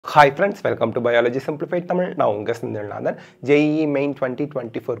Hi friends, welcome to Biology Simplified Tamil. நான் உங்க Senthilnathan. JEE Main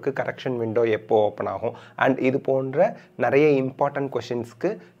 2024க்கு correction window எப்போ open ஆகும் and இது போன்ற நிறைய important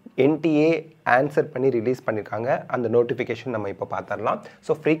questionsக்கு NTA answer பண்ணி release பண்ணிருக்காங்க. அந்த notification நம்ம இப்போ பார்த்தறலாம்.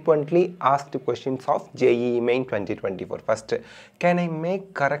 So frequently asked questions of JEE Main 2024. First, can I make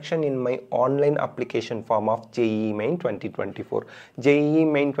correction in my online application form of JEE Main 2024? JEE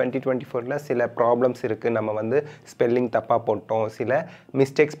Main 2024ல சில problems இருக்கு. நம்ம வந்து spelling தப்பா போட்டோம், சில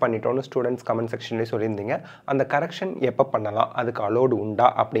mistakes பண்ணிட்டோம்னு ஸ்டூடண்ட்ஸ் கமெண்ட் செக்ஷன்ல சொல்லியிருந்தீங்க. அந்த கரெக்ஷன் எப்போ பண்ணலாம், அதுக்கு அலோடு உண்டா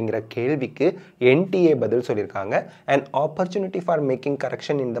அப்படிங்கிற கேள்விக்கு NTA பதில் சொல்லியிருக்காங்க. An opportunity for making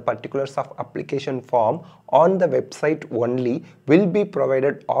correction in the particulars of application form on the website only will be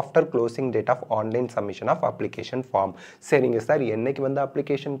provided after closing date of online submission of application form. சரிங்க சார், என்னைக்கு வந்து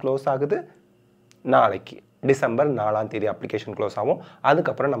அப்ளிகேஷன் க்ளோஸ் ஆகுது? நாளைக்கு December 4ஆம் தேதி application close ஆகும்.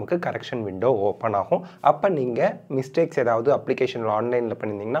 அதுக்கப்புறம் நமக்கு கரெக்ஷன் விண்டோ ஓப்பன் ஆகும். அப்போ நீங்கள் மிஸ்டேக்ஸ் ஏதாவது அப்ளிகேஷனில் ஆன்லைனில்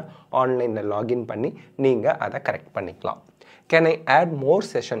பண்ணியிருந்தீங்கன்னா ஆன்லைனில் லாகின் பண்ணி நீங்கள் அதை கரெக்ட் பண்ணிக்கலாம். Can I add more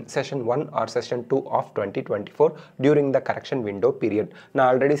session 1 or session 2 of 2024 during the correction window period? நான்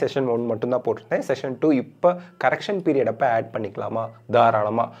ஆல்ரெடி session 1 மட்டும்தான் போட்டிருந்தேன். session 2 இப்போ correction period அப்போ ஆட் பண்ணிக்கலாமா?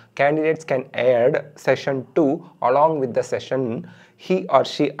 தாராளமாக. Candidates can add session 2 along with the session he or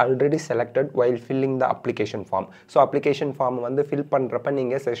she already selected while filling the application form. So application form வந்து fill பண்ணுறப்ப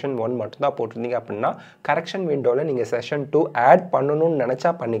நீங்கள் session 1 மட்டும்தான் போட்டிருந்தீங்க அப்படின்னா correction windowவில் நீங்கள் session 2 ஆட் பண்ணணும்னு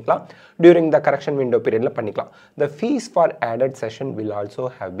நினச்சா பண்ணிக்கலாம். during the correction window periodல பண்ணிக்கலாம். The fees for added session will also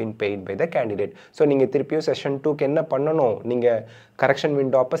have been paid by the candidate. So நீங்கள் திருப்பியும் session 2க்கு என்ன பண்ணணும், நீங்கள் correction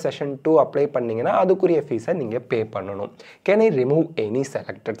window அப்போ session 2 அப்ளை பண்ணீங்கன்னா அதுக்குரிய ஃபீஸை நீங்கள் பே பண்ணணும். Can I remove any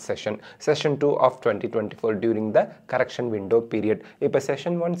selected session 2 of 2024 during the correction window period? இப்போ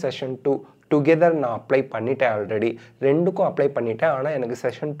session 1 session 2 டுகெதர் நான் அப்ளை பண்ணிட்டேன், ஆல்ரெடி ரெண்டுக்கும் அப்ளை பண்ணிட்டேன். ஆனால் எனக்கு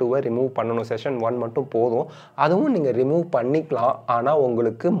செஷன் 2வை ரிமூவ் பண்ணணும், செஷன் 1 மட்டும் போதும். அதுவும் நீங்கள் ரிமூவ் பண்ணிக்கலாம், ஆனால்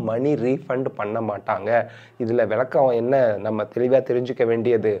உங்களுக்கு மணி ரீஃபண்ட் பண்ண மாட்டாங்க. இதில் விளக்கம் என்ன, நம்ம தெளிவாக தெரிஞ்சுக்க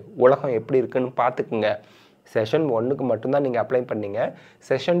வேண்டியது, உலகம் எப்படி இருக்குன்னு பார்த்துக்குங்க. செஷன் 1க்கு மட்டும்தான் நீங்கள் அப்ளை பண்ணீங்க.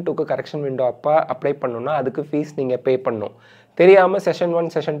 செஷன் 2க்கு கரெக்ஷன் விண்டோ அப்போ அப்ளை பண்ணணும்னா அதுக்கு ஃபீஸ் நீங்கள் பே பண்ணணும். தெரியாமல் செஷன் 1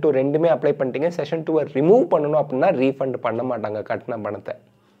 செஷன் 2 ரெண்டுமே அப்ளை பண்ணிட்டீங்க, செஷன் 2வை ரிமூவ் பண்ணணும் அப்படின்னா ரீஃபண்ட் பண்ண மாட்டாங்க கட்டின பணத்தை.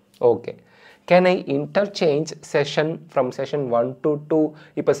 Okay. Can I interchange session from session 1 to 2?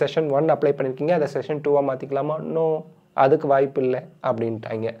 இப்போ session 1 அப்ளை பண்ணியிருக்கீங்க, அதை session 2வா மாற்றிக்கலாமா? நோ, அதுக்கு வாய்ப்பு இல்லை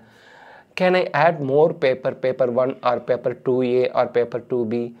அப்படின்ட்டாங்க. Can I add more paper 1 or paper 2A or paper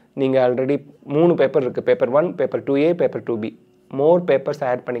 2B? நீங்கள் ஆல்ரெடி 3 பேப்பர் இருக்குது, paper 1 paper 2A paper 2B. மோர் பேப்பர்ஸ்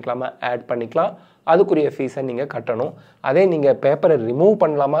ஆட் பண்ணிக்கலாமா? ஆட் பண்ணிக்கலாம். அதுக்குரிய ஃபீஸை நீங்கள் கட்டணும். அதே நீங்கள் பேப்பரை ரிமூவ்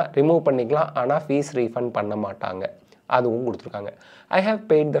பண்ணலாமா? ரிமூவ் பண்ணிக்கலாம், ஆனால் ஃபீஸ் ரீஃபண்ட் பண்ண மாட்டாங்க. அதுவும் கொடுத்துருக்காங்க. I have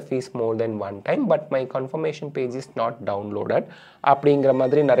paid the fees more than one time but my confirmation page is not downloaded. அப்படிங்கிற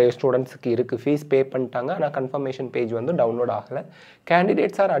மாதிரி நிறைய ஸ்டூடெண்ட்ஸுக்கு இருக்குது. ஃபீஸ் பே பண்ணிட்டாங்க, ஆனால் கன்ஃபர்மேஷன் பேஜ் வந்து டவுன்லோட் ஆகலை.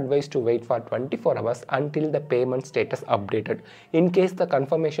 Candidates are advised to wait for 24 hours until the payment status updated. In case the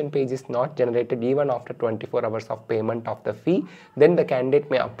confirmation page is not generated even after 24 hours of payment of the fee, then the candidate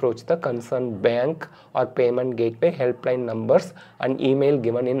may approach the concerned bank or payment gateway helpline numbers and email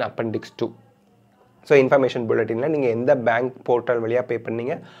given in appendix 2. So information புல்லட்டினில் நீங்கள் எந்த bank portal வழியாக பே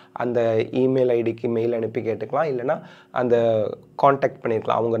பண்ணீங்க அந்த email ஐடிக்கு mail அனுப்பி கேட்டுக்கலாம், இல்லைனா அந்த காண்டாக்ட்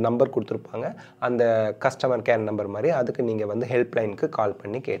பண்ணியிருக்கலாம். அவங்க நம்பர் கொடுத்துருப்பாங்க, அந்த கஸ்டமர் கேர் நம்பர் மாதிரி, அதுக்கு நீங்கள் வந்து ஹெல்ப்லைனுக்கு கால்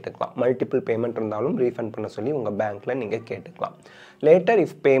பண்ணி கேட்டுக்கலாம். மல்டிபிள் பேமெண்ட் இருந்தாலும் ரீஃபண்ட் பண்ண சொல்லி உங்கள் பேங்க்கில் நீங்கள் கேட்டுக்கலாம். Later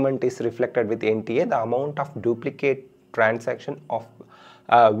if payment is reflected with NTA, the amount of duplicate transaction of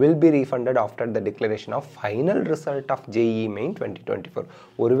will be refunded after the declaration of final result of JEE Main 2024.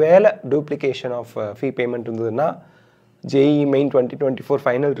 ஒருவேளை duplication of fee payment இருந்ததுன்னா JEE Main 2024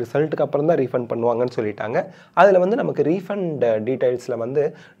 final ரிசல்ட்டுக்கு அப்புறம் தான் refund பண்ணுவாங்கன்னு சொல்லிட்டாங்க. அதில் வந்து நமக்கு refund டீட்டெயில்ஸில் வந்து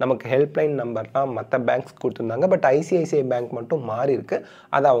நமக்கு ஹெல்ப்லைன் நம்பர்லாம் மற்ற பேங்க்ஸ் கொடுத்துருந்தாங்க. பட் ICICI பேங்க் மட்டும் மாறி இருக்கு.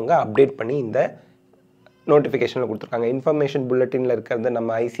 அதை அவங்க அப்டேட் பண்ணி இந்த நோட்டிஃபிகேஷனில் கொடுத்துருக்காங்க. இன்ஃபர்மேஷன் புல்லட்டினில் இருக்கிறது நம்ம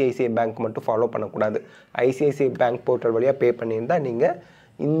ICICI பேங்க் மட்டும் ஃபாலோ பண்ணக்கூடாது. ICICI பேங்க் போர்ட்டல் வழியாக பே பண்ணியிருந்தால் நீங்கள்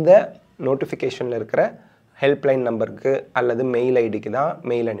இந்த நோட்டிஃபிகேஷனில் இருக்கிற ஹெல்ப்லைன் நம்பருக்கு அல்லது மெயில் ஐடிக்கு தான்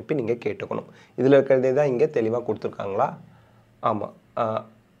மெயில் அனுப்பி நீங்கள் கேட்டுக்கணும். இதில் இருக்கிறதே தான் இங்கே தெளிவாக கொடுத்துருக்காங்களா? ஆமாம்,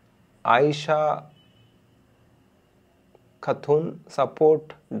 ஆயிஷா கத்தூன்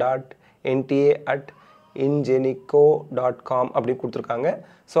support.nta@ingenico.com அப்படி கொடுத்துருக்காங்க.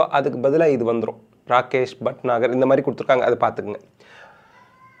 ஸோ அதுக்கு பதிலாக இது வந்துடும், ராகேஷ் பட்நாகர் இந்த மாதிரி கொடுத்துருக்காங்க, அதை பார்த்துக்குங்க.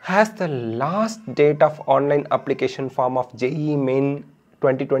 Has the last date of online application form of JEE Main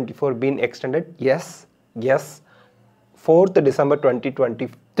 2024 been extended? Yes. 4th December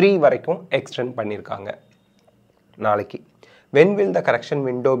 2023 வரைக்கும் எக்ஸ்டெண்ட் பண்ணியிருக்காங்க. நாளைக்கு when will the correction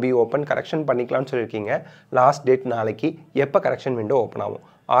window be open? Correction பண்ணிக்கலாம்னு சொல்லியிருக்கீங்க. லாஸ்ட் டேட் நாளைக்கு. எப்போ கரெக்ஷன் விண்டோ ஓப்பன் ஆகும்?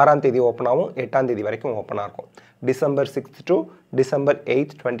 6ஆம் தேதி ஓப்பன் ஆகும், 8ஆம் தேதி வரைக்கும் ஓப்பனாக இருக்கும். December 6th to December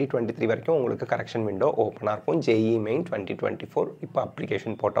 8th 2023 வரைக்கும் உங்களுக்கு கரெக்ஷன் விண்டோ ஓப்பனாக இருக்கும் JEE Main 2024 இப்போ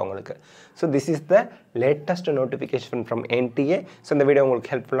application போட்டவங்களுக்கு. So this is the latest notification from NTA. So இந்த வீடியோ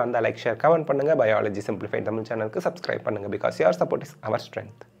உங்களுக்கு ஹெல்ப்ஃபுல்லாக இருந்தால் லைக் ஷேர் கமெண்ட் பண்ணுங்கள். பயாலஜி சிம்பிளிஃபைட் தமிழ் சேனலுக்கு சப்ஸ்கிரைப் பண்ணுங்கள். Because your support is our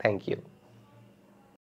strength. Thank you.